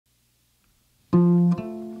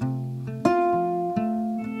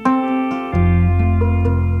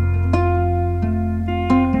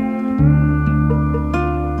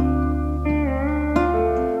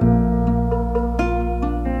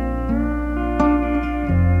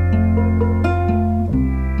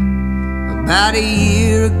About a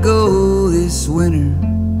year ago this winter,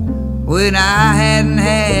 when I hadn't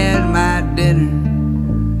had my dinner,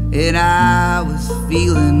 and I was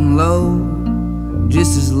feeling low,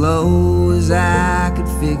 just as low as I could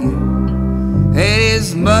figure, and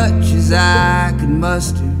as much as I could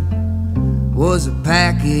muster was a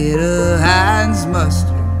packet of Heinz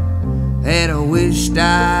mustard. And I wished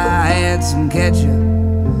I had some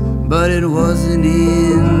ketchup, but it wasn't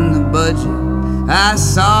in the budget. I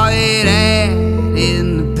saw it ad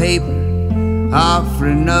in the paper,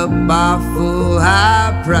 offering up awful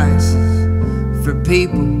high prices for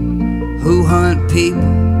people who hunt people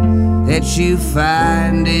that you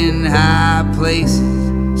find in high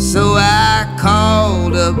places. So I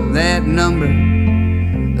called up that number,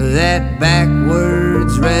 that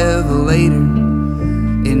backwards revelator,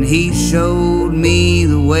 and he showed me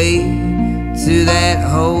the way to that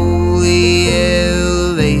holy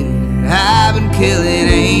elevator. I've been killing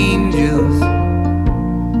angels,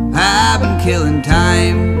 I've been killing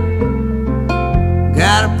time.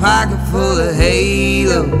 Got a pocket full of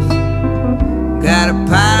halos, got a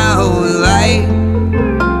pint of holy light.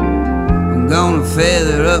 I'm gonna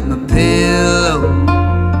feather up my pillow,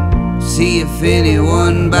 see if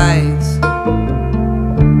anyone bites.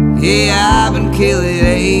 Yeah, I've been killing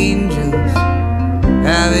angels,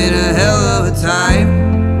 having a hell of a time.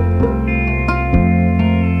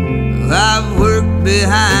 Well, I've worked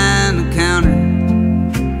behind the counter,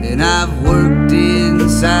 and I've worked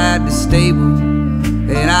inside the stable,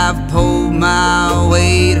 and I've pulled my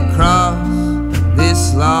weight across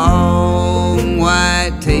this long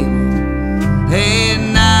white table.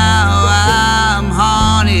 And now I'm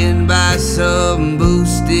haunted by some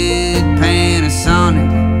boosted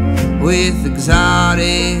Panasonic with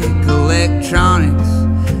exotic electronics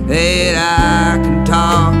that I can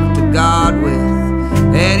talk to God with.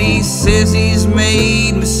 And he says he's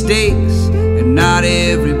made mistakes, and not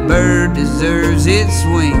every bird deserves its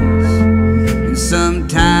wings. And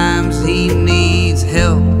sometimes he needs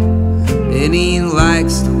help, and he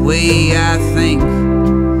likes the way I think.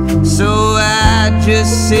 So I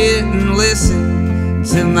just sit and listen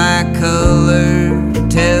to my color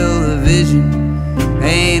television.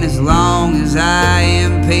 And as long as I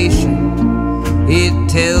am patient, it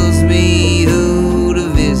tells me who to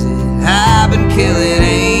visit. I've been killing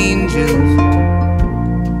angels,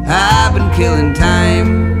 I've been killing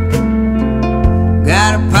time.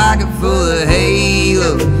 Got a pocket full of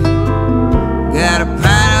halos, got a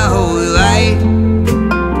pint of holy light.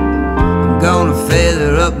 I'm gonna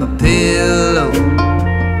feather up my pillow,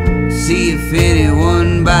 see if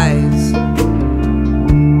anyone bites.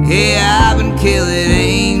 Yeah, I've been killing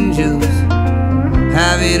angels,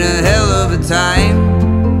 having a hell of a time.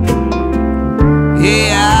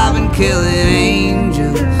 Yeah, I've been killing